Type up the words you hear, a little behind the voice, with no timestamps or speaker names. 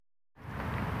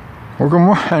Well, good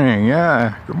morning.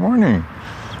 Yeah, good morning.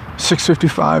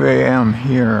 6:55 a.m.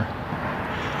 here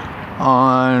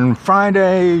on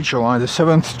Friday, July the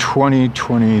 7th,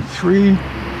 2023.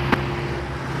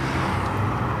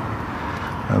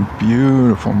 A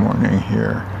beautiful morning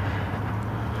here.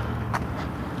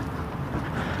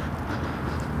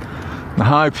 The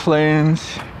high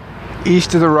plains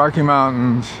east of the Rocky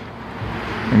Mountains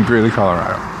in Greeley,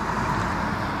 Colorado.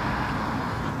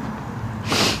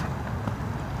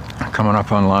 Coming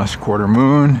up on last quarter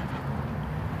moon.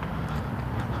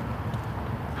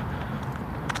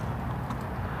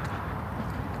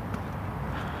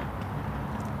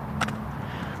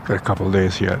 Got a couple of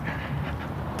days yet.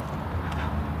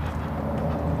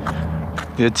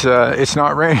 It's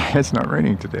not raining. It's not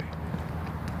raining today.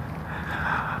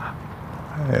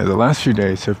 The last few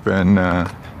days have been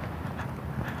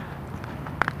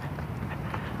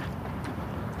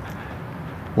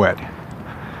wet.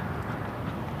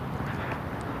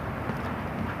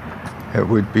 It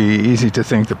would be easy to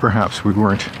think that perhaps we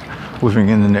weren't living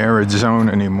in an arid zone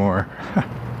anymore.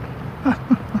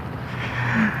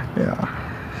 Yeah.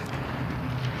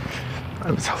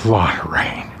 It was a lot of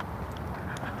rain.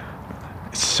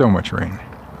 It's so much rain.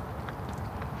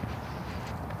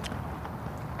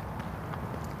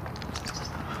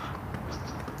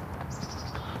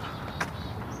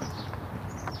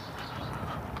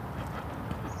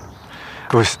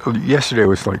 Yesterday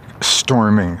was like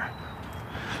storming.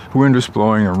 The wind was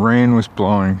blowing, the rain was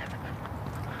blowing.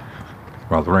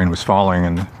 Well, the rain was falling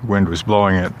and the wind was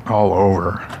blowing it all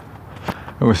over.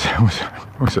 It was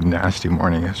a nasty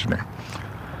morning yesterday.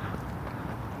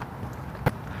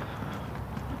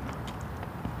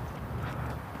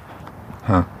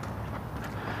 Huh.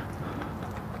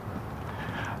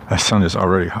 The sun is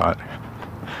already hot.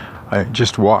 I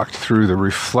just walked through the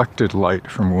reflected light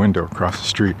from a window across the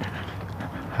street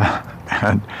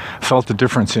and felt the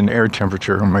difference in air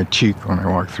temperature on my cheek when I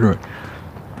walked through it.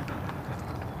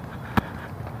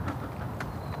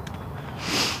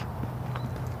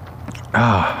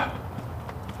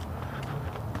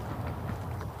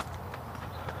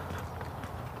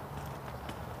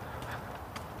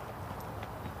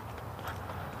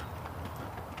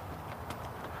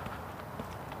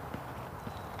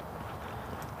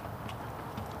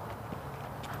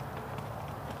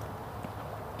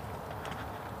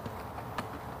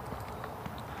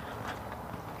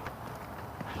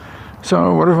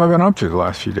 So what have I been up to the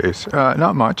last few days?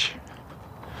 Not much.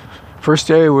 First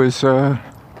day was, what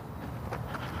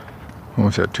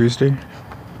was that, Tuesday?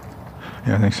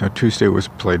 Yeah, I think so. Tuesday was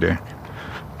play day.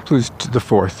 Please, the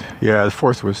 4th. Yeah, the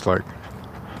 4th was like,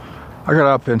 I got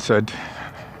up and said,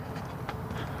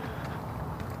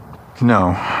 no.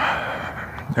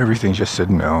 Everything just said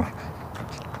no.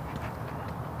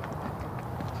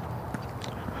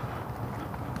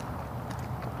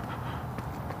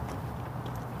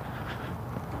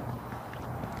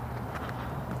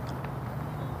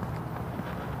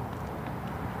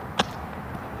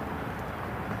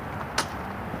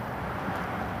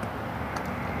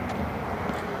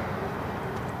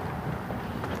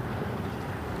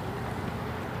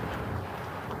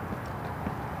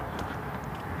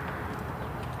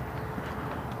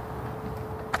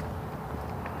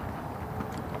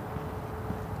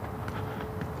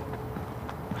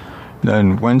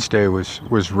 Then Wednesday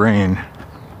was rain,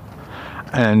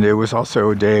 and it was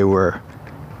also a day where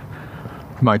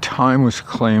my time was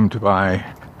claimed by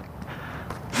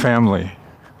family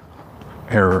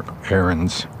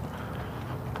errands.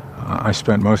 I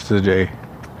spent most of the day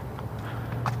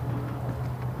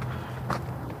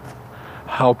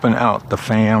helping out the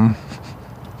fam.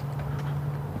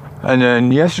 And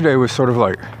then yesterday was sort of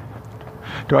like,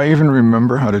 do I even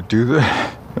remember how to do this?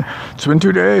 It's been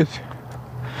 2 days.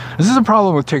 This is a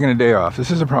problem with taking a day off.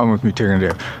 This is a problem with me taking a day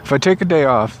off. If I take a day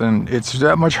off, then it's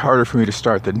that much harder for me to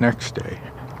start the next day.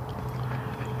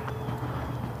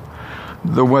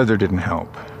 The weather didn't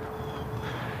help.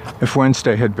 If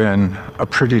Wednesday had been a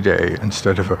pretty day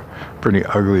instead of a pretty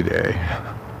ugly day,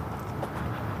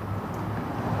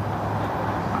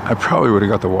 I probably would have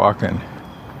got the walk in.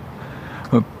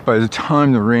 But by the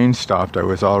time the rain stopped, I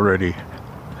was already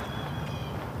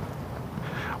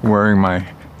wearing my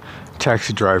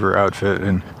taxi driver outfit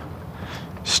and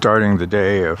starting the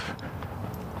day of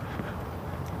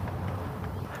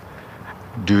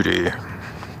duty.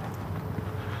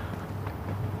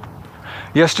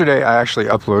 Yesterday I actually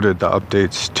uploaded the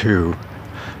updates to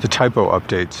the typo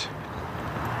updates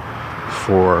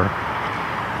for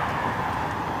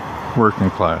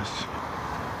working class.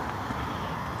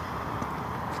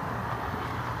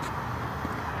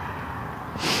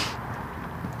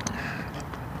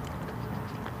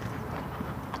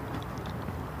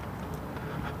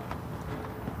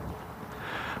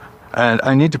 And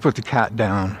I need to put the cat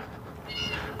down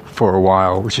for a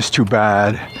while, which is too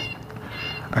bad.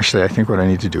 Actually, I think what I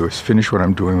need to do is finish what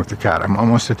I'm doing with the cat. I'm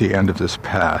almost at the end of this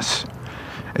pass.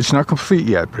 It's not complete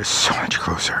yet, but it's so much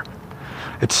closer.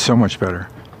 It's so much better.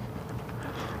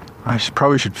 I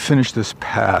probably should finish this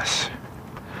pass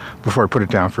before I put it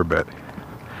down for a bit,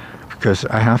 because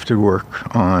I have to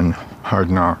work on Hard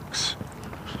Knocks.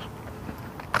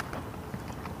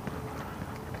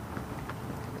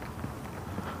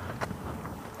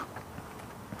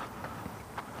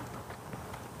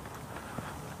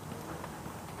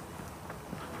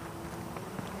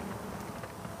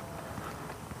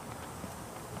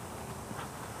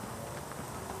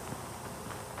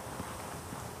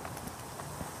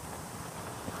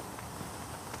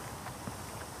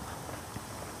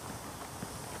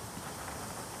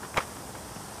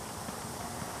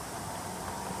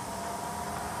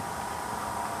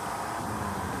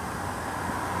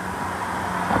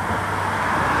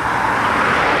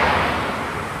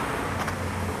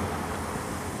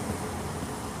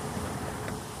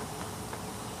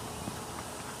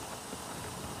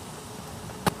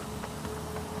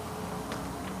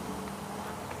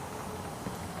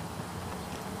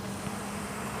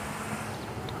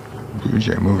 Blue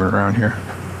jay moving around here,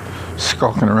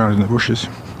 skulking around in the bushes.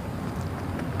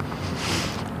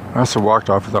 I also walked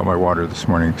off without my water this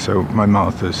morning, so my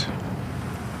mouth is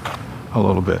a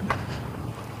little bit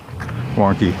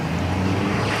wonky.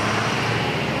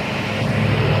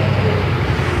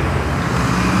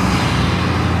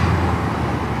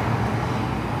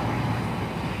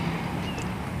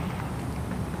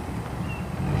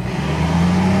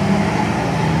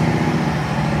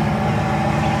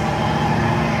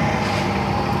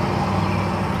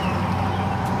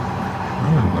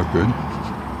 Good.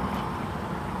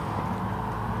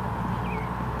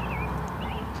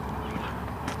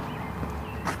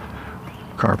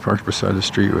 Car parked beside the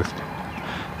street with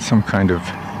some kind of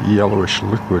yellowish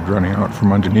liquid running out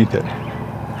from underneath it.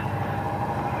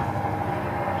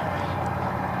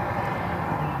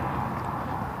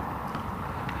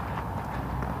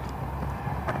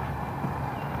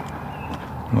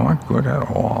 Not good at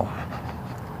all.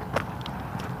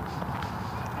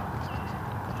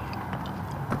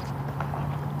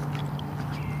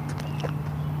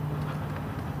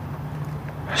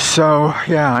 So,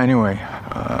 yeah, anyway,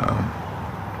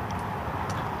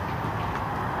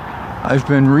 I've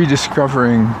been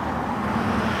rediscovering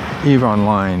EVE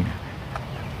Online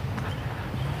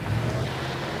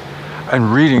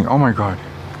and reading, oh my god,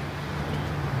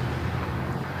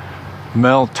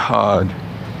 Mel Todd,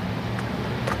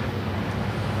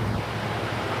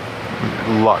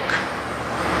 Luck,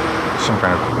 some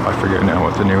kind of, I forget now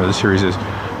what the name of the series is,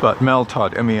 but Mel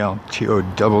Todd,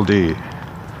 M-E-L-T-O-D-D.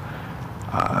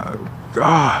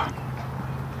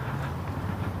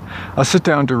 I'll sit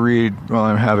down to read while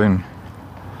I'm having,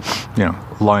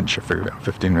 lunch. I figure about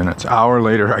 15 minutes. An hour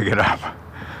later, I get up.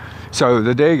 So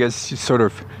the day gets sort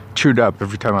of chewed up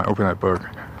every time I open that book.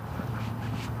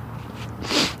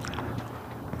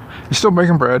 I'm still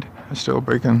baking bread. I'm still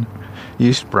baking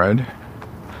yeast bread.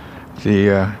 Did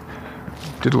a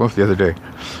loaf the other day.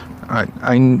 I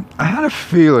had a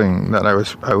feeling that I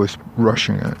was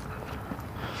rushing it.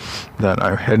 That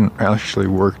I hadn't actually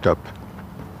worked up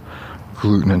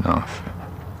gluten enough.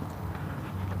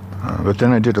 But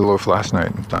then I did a loaf last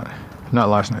night. Not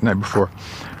last night, night before.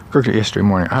 Cooked it yesterday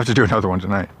morning. I have to do another one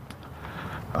tonight.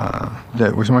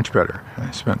 That was much better.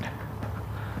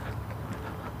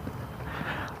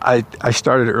 I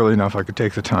started early enough I could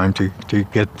take the time to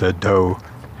get the dough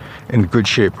in good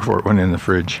shape before it went in the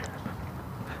fridge.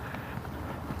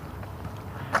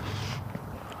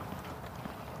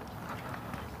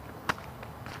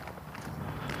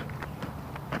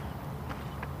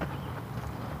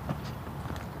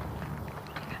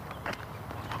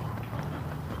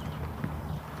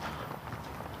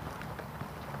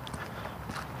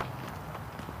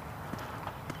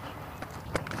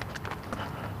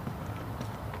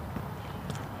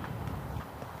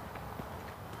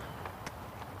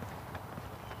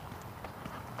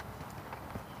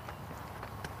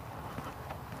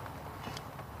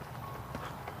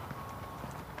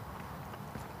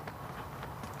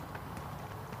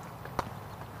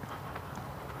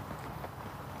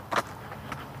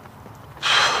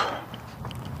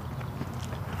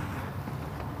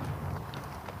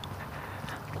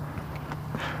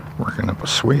 Working up a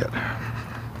sweat.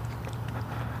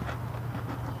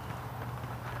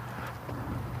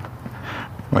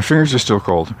 My fingers are still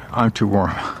cold. I'm too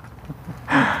warm.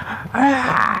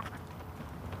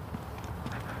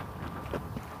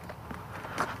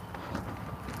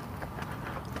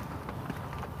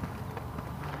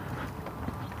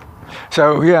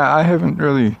 So yeah, I don't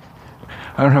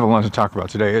have a lot to talk about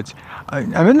today.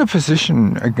 I'm in the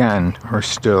position again, or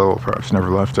still, perhaps never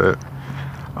left it,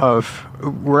 of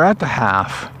we're at the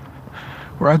half.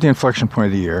 We're at the inflection point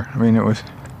of the year. I mean,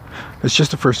 it's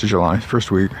just the 1st of July,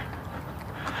 first week.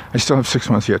 I still have 6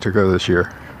 months yet to go this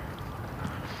year.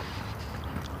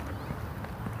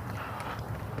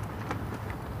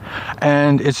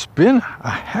 And it's been a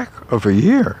heck of a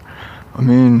year. I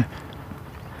mean,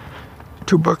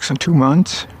 2 books in 2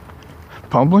 months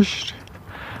published.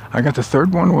 I got the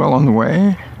 3rd one well on the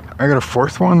way. I got a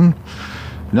 4th one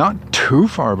not too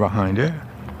far behind it.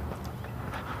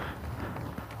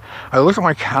 I look at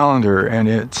my calendar and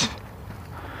it's,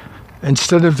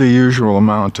 instead of the usual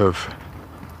amount of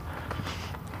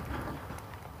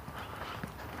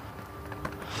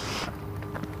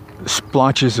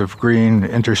splotches of green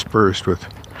interspersed with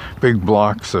big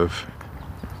blocks of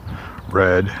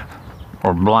red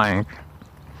or blank,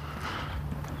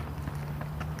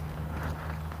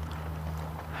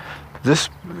 this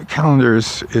calendar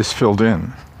is filled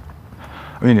in.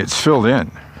 I mean, it's filled in.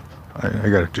 I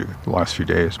got to do the last few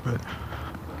days, but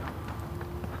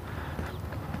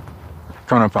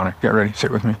coming up on it. Get ready.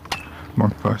 Sit with me.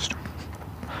 Mark Post.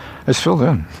 It's filled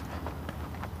in.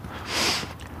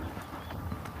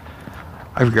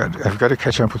 I've got to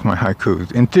catch up with my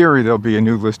haiku. In theory, there'll be a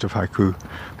new list of haiku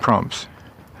prompts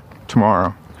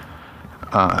tomorrow,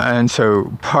 and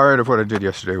so part of what I did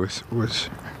yesterday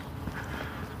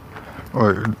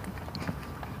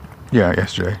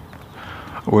yesterday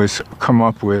was come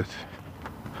up with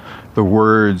the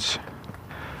words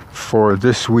for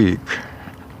this week,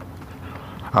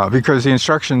 because the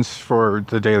instructions for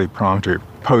the daily prompt are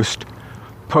post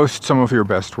some of your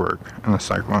best work, and it's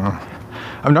like, well,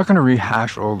 I'm not going to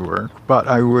rehash old work, but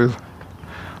I will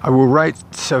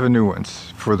write 7 new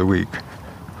ones for the week.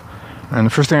 And the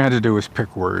first thing I had to do was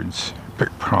pick words, pick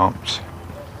prompts.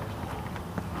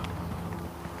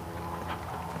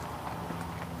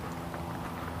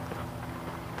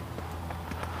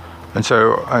 And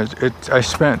so I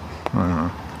spent, I don't know,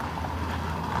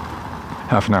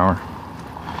 half an hour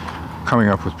coming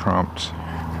up with prompts.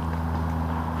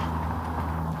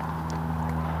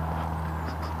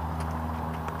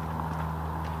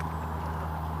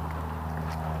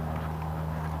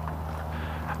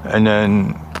 And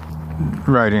then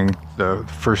writing the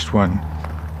first one,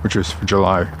 which was for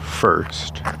July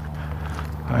 1st.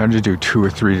 I had to do 2 or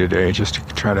 3 today just to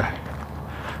try to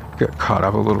get caught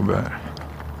up a little bit.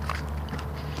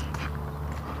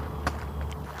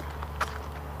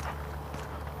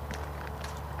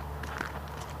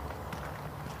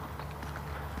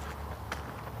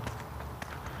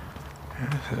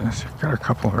 I've got a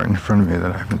couple right in front of me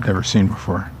that I've never seen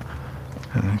before.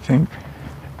 And I think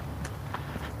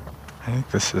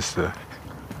this is the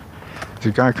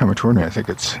guy coming toward me. I think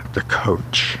it's the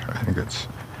coach. I think it's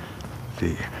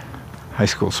the high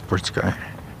school sports guy.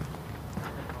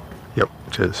 Yep,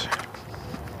 it is.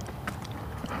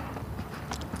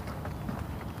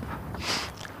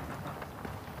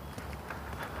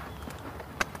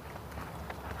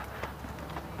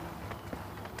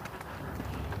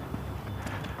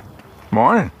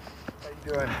 Morning. How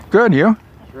you doing? Good, you?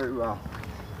 Very well.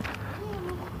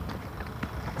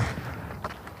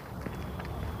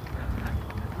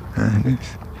 And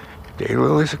these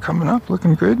daylilies are coming up,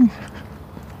 looking good. Morning.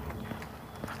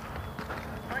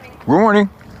 Good morning.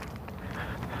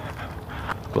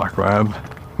 Black lab,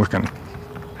 looking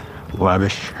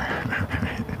lavish.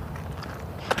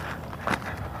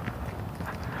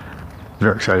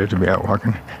 Very excited to be out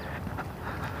walking.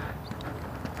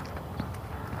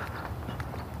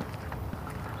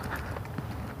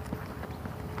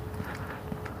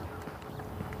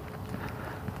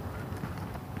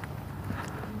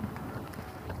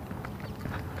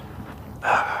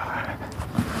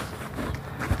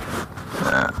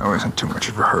 I wasn't too much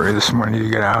of a hurry this morning to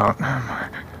get out.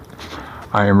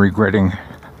 I am regretting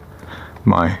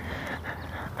my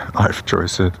life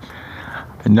choices.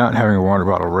 And not having a water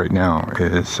bottle right now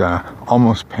is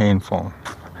almost painful.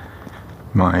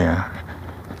 My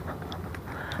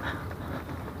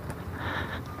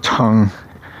tongue,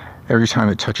 every time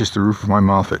it touches the roof of my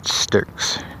mouth, it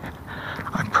sticks.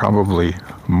 I'm probably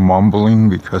mumbling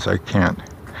because I can't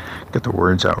get the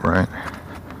words out right.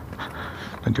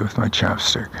 I do with my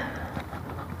chapstick.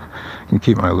 I can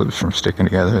keep my lips from sticking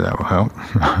together, that will help.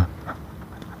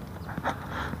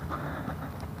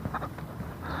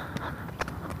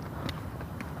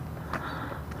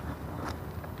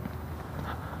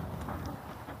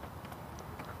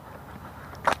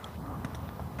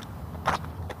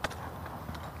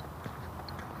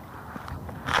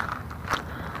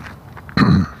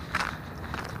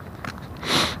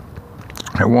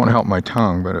 It won't help my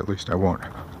tongue, but at least I won't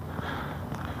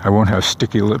have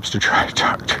sticky lips to try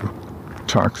to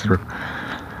talk through.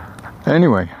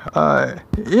 Anyway,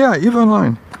 yeah, EVE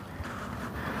Online.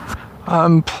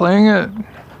 I'm playing it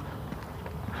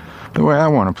the way I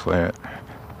want to play it.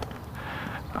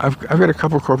 I've got a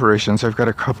couple corporations. I've got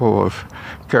a couple of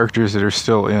characters that are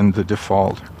still in the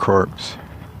default corps,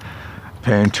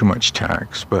 paying too much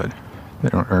tax, but they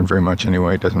don't earn very much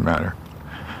anyway. It doesn't matter.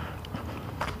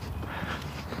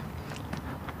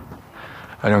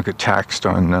 I don't get taxed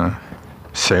on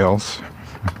sales,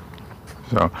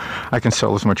 so I can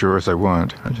sell as much ore as I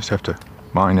want. I just have to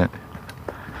mine it.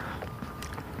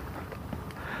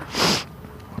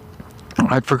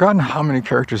 I've forgotten how many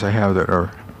characters I have that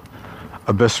are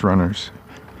Abyss runners.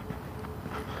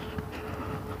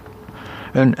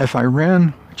 And if I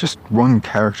ran just one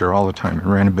character all the time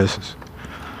and ran Abysses,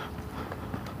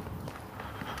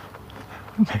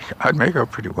 I'd make out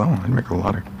pretty well. I'd make a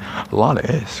lot of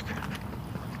ISK.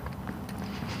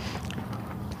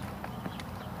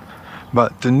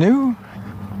 But the new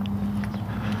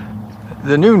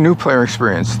player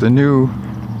experience, the new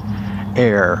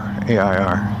AIR,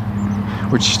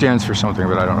 which stands for something,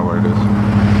 but I don't know what it is.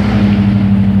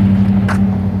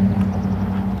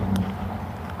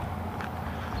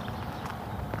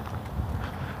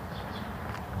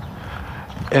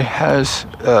 It has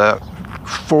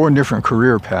 4 different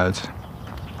career paths.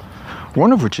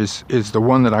 One of which is the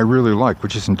one that I really like,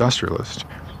 which is Industrialist.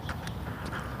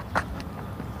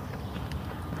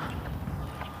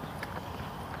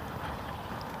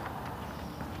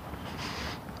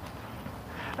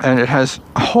 And it has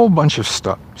a whole bunch of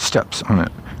steps on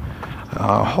it,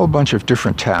 a whole bunch of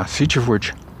different tasks, each of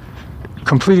which,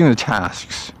 completing the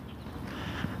tasks,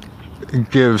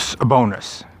 gives a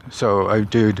bonus. So I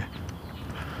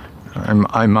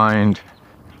mined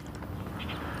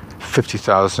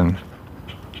 50,000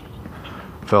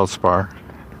 Veldspar,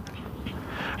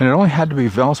 and it only had to be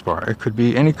Veldspar. It could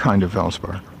be any kind of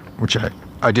Veldspar, which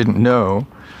I didn't know.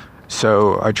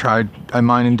 So I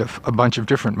mined into a bunch of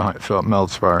different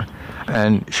Veldspar,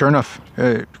 and sure enough,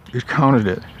 it counted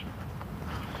it,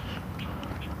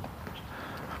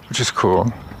 which is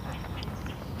cool.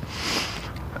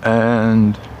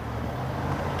 And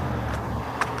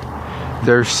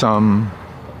there's some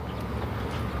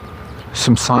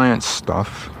science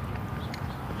stuff,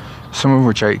 some of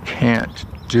which I can't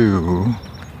do.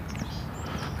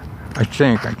 I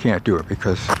think I can't do it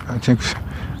because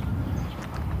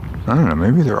I don't know,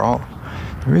 maybe they're all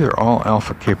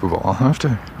alpha capable. I'll have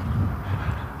to.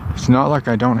 It's not like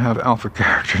I don't have alpha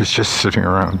characters just sitting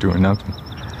around doing nothing.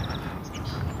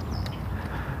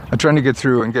 I'm trying to get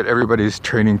through and get everybody's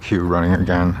training queue running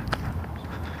again.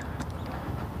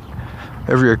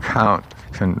 Every account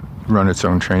can run its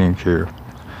own training queue.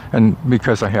 And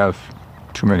because I have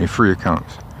too many free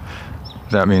accounts,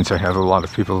 that means I have a lot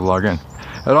of people to log in.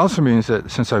 It also means that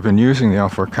since I've been using the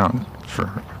alpha account for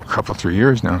a couple, 3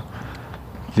 years now,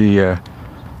 the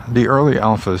early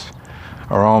alphas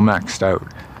are all maxed out.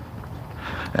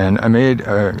 And I made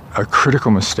a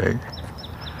critical mistake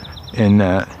in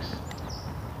that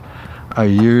I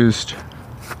used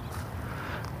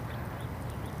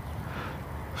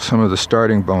some of the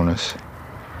starting bonus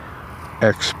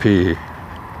XP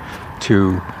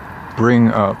to bring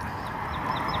up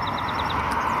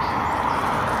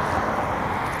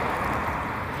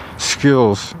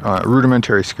skills,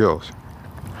 rudimentary skills,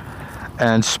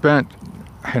 and spent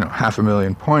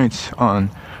 500,000 points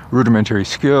on rudimentary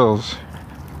skills,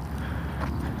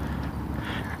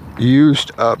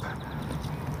 used up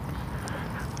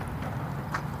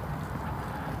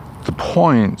the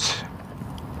points.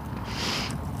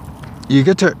 You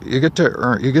get to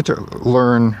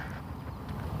learn.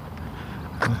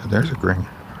 There's a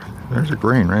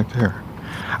grain right there.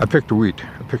 I picked wheat.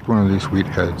 I picked one of these wheat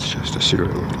heads just to see what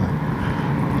it looked like.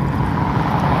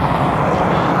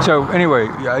 So anyway,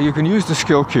 you can use the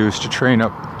skill queues to train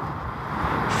up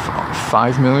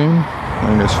 5 million. I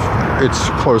mean, it's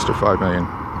close to 5 million.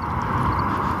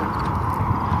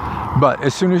 But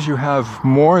as soon as you have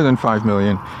more than 5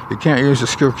 million, you can't use the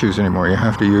skill queues anymore. You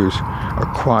have to use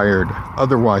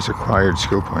otherwise acquired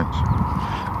skill points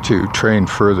to train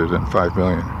further than 5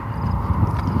 million.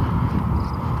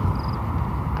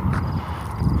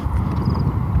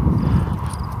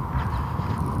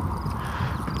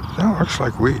 That looks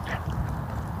like wheat.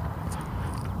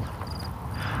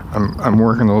 I'm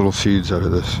working the little seeds out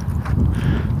of this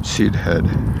seed head.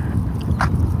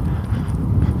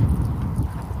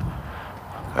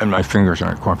 And my fingers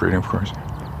aren't cooperating, of course.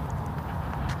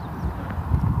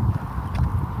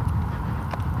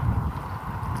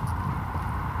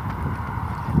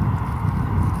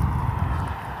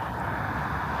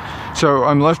 So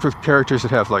I'm left with characters that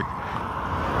have like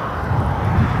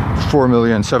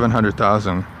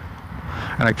 4,700,000,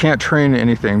 and I can't train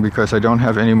anything because I don't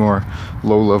have any more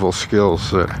low-level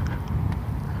skills that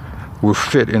will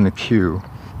fit in the queue,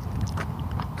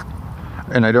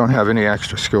 and I don't have any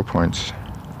extra skill points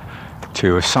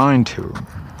to assign to them.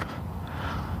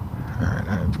 Alright,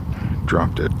 I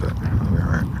dropped it, but I'll be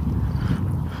alright.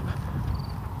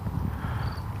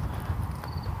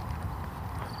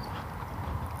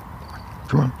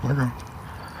 Come on, let go.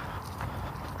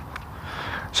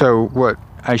 So what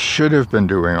I should have been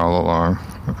doing all along,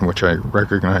 which I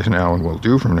recognize now and will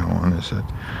do from now on, is that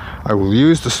I will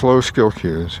use the slow skill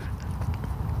queues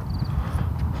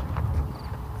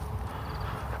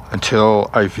until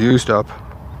I've used up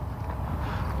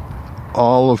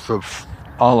all of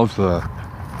the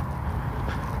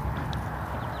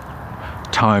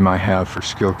time I have for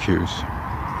skill queues,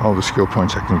 all the skill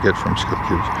points I can get from skill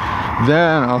queues.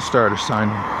 Then I'll start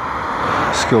assigning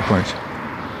skill points.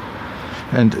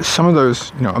 And some of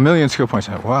those, you know, 1,000,000 skill points.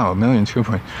 Wow, 1,000,000 skill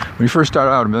points. When you first start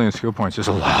out, 1,000,000 skill points is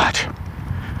a lot.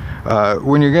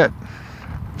 When you get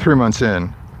 3 months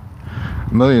in,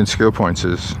 1,000,000 skill points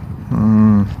is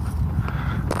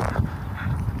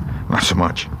not so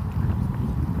much.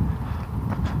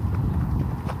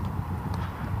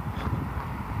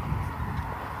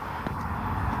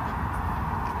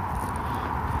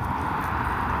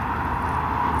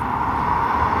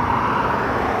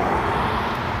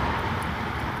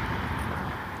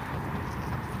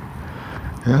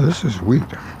 Yeah, this is wheat.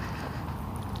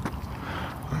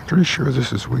 I'm pretty sure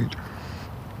this is wheat.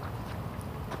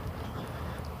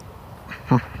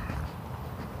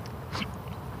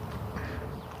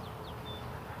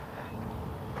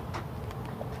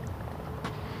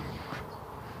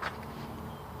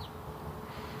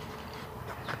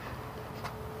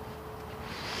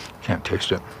 Can't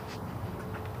taste it.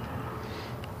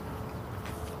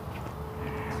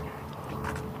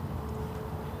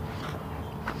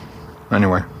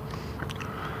 Anyway,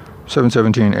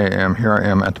 7:17 a.m. Here I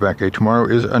am at the back gate. Tomorrow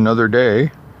is another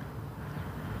day.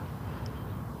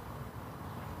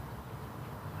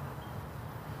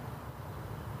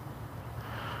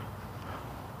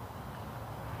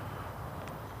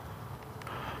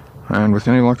 And with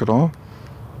any luck at all,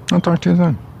 I'll talk to you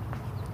then.